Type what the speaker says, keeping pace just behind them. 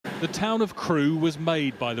The town of Crewe was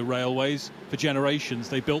made by the railways. For generations,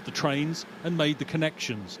 they built the trains and made the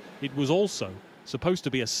connections. It was also supposed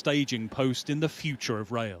to be a staging post in the future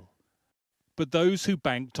of rail. But those who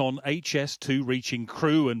banked on HS2 reaching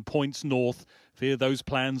Crewe and points north fear those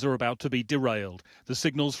plans are about to be derailed. The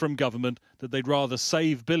signals from government that they'd rather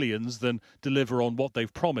save billions than deliver on what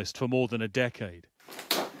they've promised for more than a decade.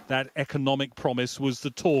 That economic promise was the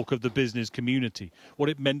talk of the business community, what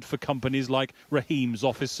it meant for companies like Raheem's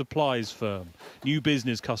office supplies firm, new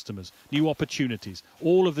business customers, new opportunities,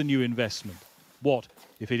 all of the new investment. What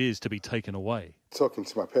if it is to be taken away? Talking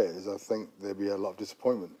to my peers, I think there'd be a lot of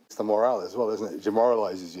disappointment. It's the morale as well, isn't it? It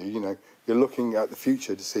demoralises you. You know, you're looking at the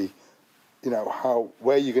future to see, you know,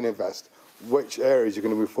 where you're going to invest, which areas you're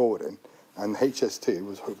going to move forward in. And HS2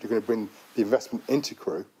 was hopefully going to bring the investment into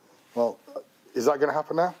Crewe. Well, is that going to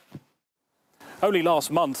happen now? Only last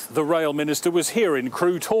month, the rail minister was here in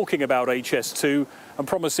Crewe talking about HS2 and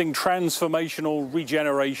promising transformational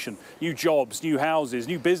regeneration, new jobs, new houses,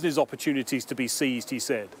 new business opportunities to be seized, he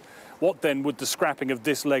said. What then would the scrapping of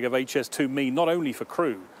this leg of HS2 mean not only for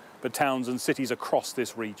Crewe, but towns and cities across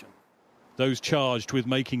this region? Those charged with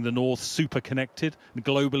making the North super connected and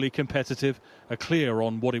globally competitive are clear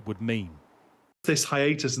on what it would mean. This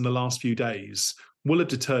hiatus in the last few days will have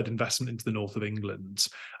deterred investment into the north of England.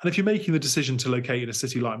 And if you're making the decision to locate in a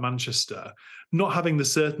city like Manchester, not having the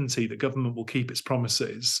certainty that government will keep its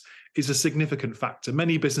promises is a significant factor.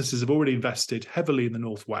 Many businesses have already invested heavily in the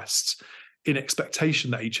northwest in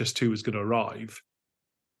expectation that HS2 is going to arrive.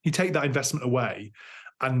 You take that investment away,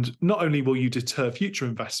 and not only will you deter future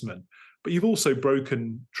investment, but you've also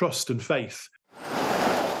broken trust and faith.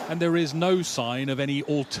 And there is no sign of any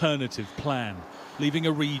alternative plan, leaving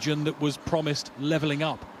a region that was promised levelling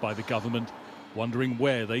up by the government, wondering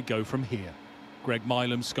where they go from here. Greg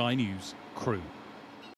Milam, Sky News, Crewe.